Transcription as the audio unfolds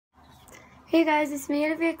Hey guys, it's me,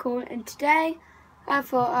 Olivia Cole, and today I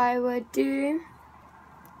thought I would do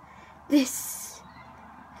this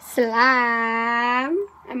slime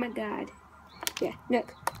and my dad. Yeah,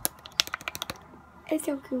 look. It's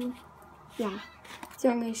so cool. Yeah. So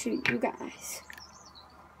I'm going to show you guys.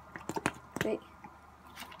 Wait.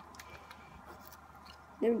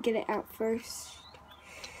 Let me get it out first.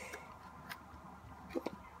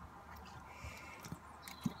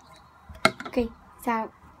 Okay, it's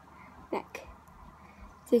out. Look.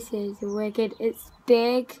 This is wicked. It's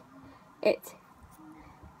big. It's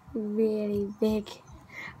really big.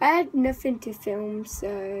 I had nothing to film,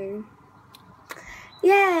 so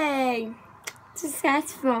yay!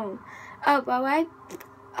 Successful. Oh, by the way,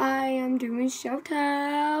 I am doing shout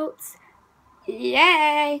outs.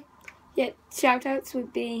 Yay! Yeah, shout outs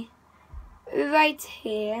would be right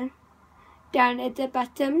here, down at the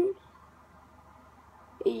bottom.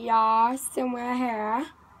 Yeah, somewhere here.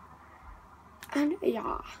 And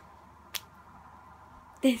yeah.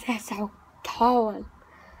 This is so tall.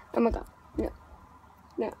 Oh my god. No.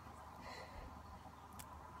 No.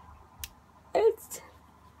 It's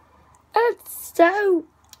so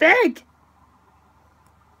big.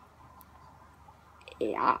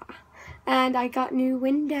 Yeah. And I got new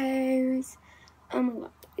windows. Oh my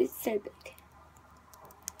god. It's so big.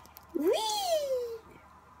 Whee!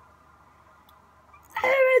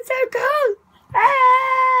 Oh, it's so cool.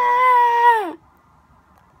 Ah!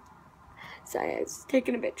 Sorry, I was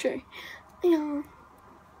taking a picture. Yeah.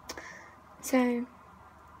 So,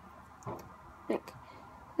 look.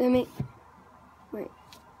 Let me, wait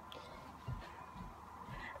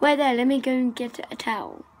there, let me go and get a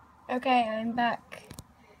towel. Okay, I'm back.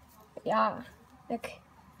 Yeah, look.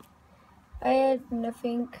 I had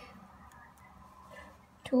nothing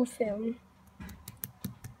to film.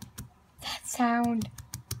 That sound.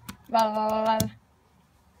 La la la la.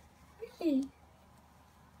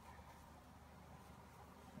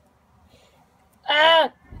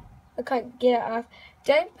 Ah! I can't get it off.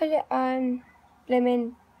 Don't put it on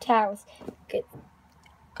lemon towels. Good.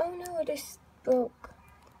 Oh no, it just broke.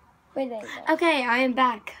 Wait there. Okay, I am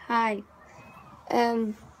back. Hi.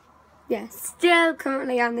 Yeah, still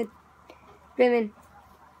currently on the lemon.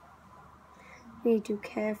 Need to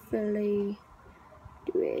carefully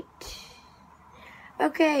do it.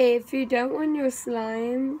 Okay, if you don't want your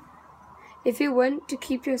slime, if you want to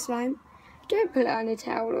keep your slime, don't put it on a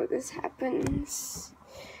towel or this happens.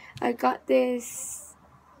 I got this,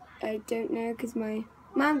 I don't know, because my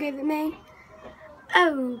mom gave it me.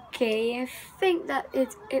 Okay, I think that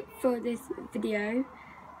is it for this video.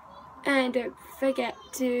 And don't forget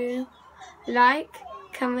to like,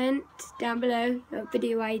 comment down below your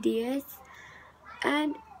video ideas.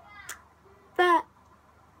 And bye.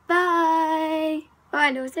 Oh,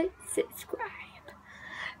 and also subscribe.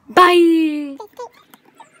 Bye.